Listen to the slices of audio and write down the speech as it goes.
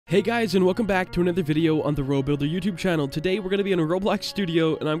Hey guys, and welcome back to another video on the Robuilder YouTube channel. Today we're going to be in a Roblox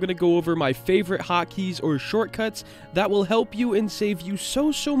studio and I'm going to go over my favorite hotkeys or shortcuts that will help you and save you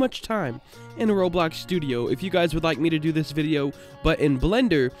so much time in a Roblox studio. If you guys would like me to do this video but in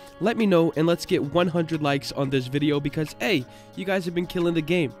Blender, let me know and let's get 100 likes on this video because hey, you guys have been killing the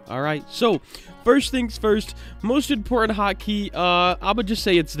game. Alright, so first things first, most important hotkey, I would just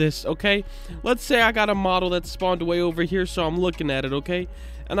say it's this, okay? Let's say I got a model that's spawned way over here, so I'm looking at it, okay?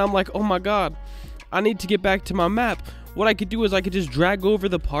 And I'm like, oh my god, I need to get back to my map. What I could do is I could just drag over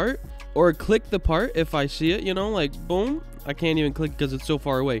the part or click the part if I see it, you know, like boom. I can't even click because it's so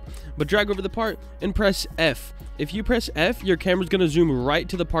far away. But drag over the part and press F. If you press F, your camera's going to zoom right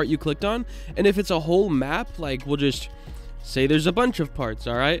to the part you clicked on. And if it's a whole map, like we'll just say there's a bunch of parts,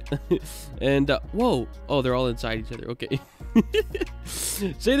 all right? And whoa, oh, they're all inside each other. Okay.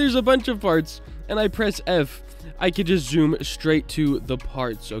 Say there's a bunch of parts and I press F. I could just zoom straight to the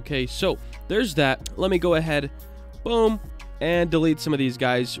parts, okay? So, there's that. Let me go ahead, boom, and delete some of these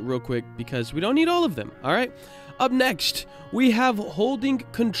guys real quick because we don't need all of them, all right? Up next, we have holding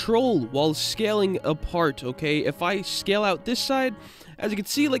control while scaling a part, okay? If I scale out this side, as you can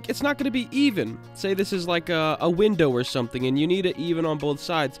see, like, it's not going to be even. Say this is like a window or something, and you need it even on both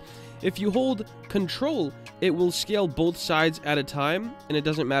sides. If you hold control, it will scale both sides at a time, and it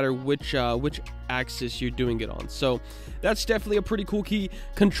doesn't matter which axis you're doing it on. So that's definitely a pretty cool key.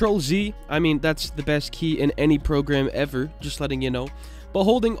 Control Z, I mean, that's the best key in any program ever, just letting you know. But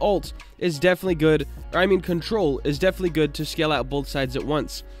holding Alt is definitely good, or I mean Control is definitely good to scale out both sides at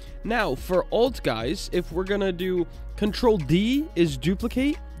once. Now, for Alt, guys, if we're gonna do Control D is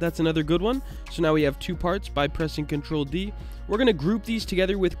duplicate, that's another good one. So now we have two parts by pressing Control D. We're gonna group these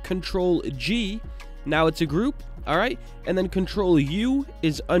together with Control G. Now it's a group, all right? And then Control U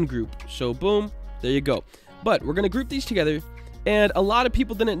is ungroup. So boom, there you go. But we're gonna group these together. And a lot of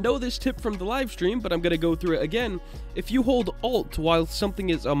people didn't know this tip from the live stream, but I'm gonna go through it again. If you hold Alt while something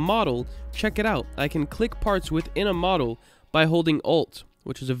is a model, check it out. I can click parts within a model by holding Alt,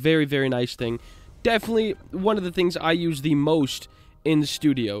 which is a very nice thing. Definitely one of the things I use the most in the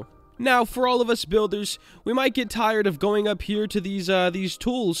studio. Now, for all of us builders, we might get tired of going up here to these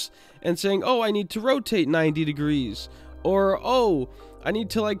tools and saying, oh, I need to rotate 90 degrees. Or, oh, I need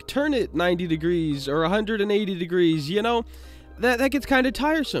to, like, turn it 90 degrees or 180 degrees, you know? That gets kind of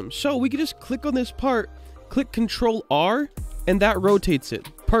tiresome. So we can just click on this part, click Control R, and that rotates it.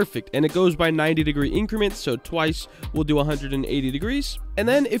 Perfect. And it goes by 90-degree increments, so twice we'll do 180 degrees. And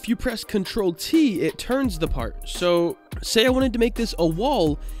then if you press Control T, it turns the part. So say I wanted to make this a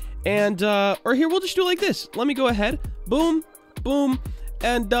wall, and or here, we'll just do it like this. Let me go ahead, boom, boom,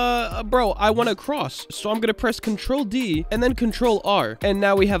 and bro, I want a cross, so I'm gonna press Control D and then Control R, and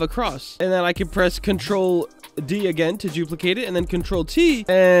now we have a cross. And then I can press Control D again to duplicate it, and then Control T,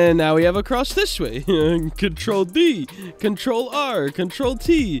 and now we have a cross this way. Control D, Control R, Control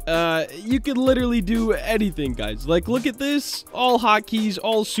T. You can literally do anything, guys. Like, look at this, all hotkeys,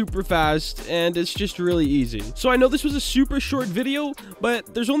 all super fast, and it's just really easy. So I know this was a super short video,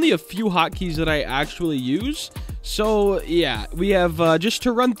 but there's only a few hotkeys that I actually use. So yeah, we have just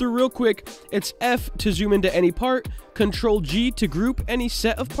to run through real quick, it's F to zoom into any part, Control G to group any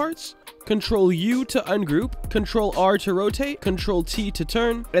set of parts, Control U to ungroup, Control R to rotate, Control T to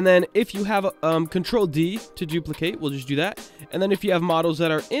turn, and then if you have Control D to duplicate, we'll just do that. And then if you have models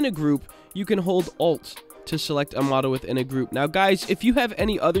that are in a group, you can hold Alt to select a model within a group. Now guys, if you have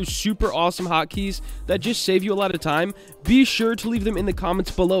any other super awesome hotkeys that just save you a lot of time, be sure to leave them in the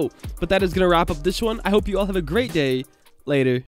comments below. But that is going to wrap up this one. I hope you all have a great day. Later.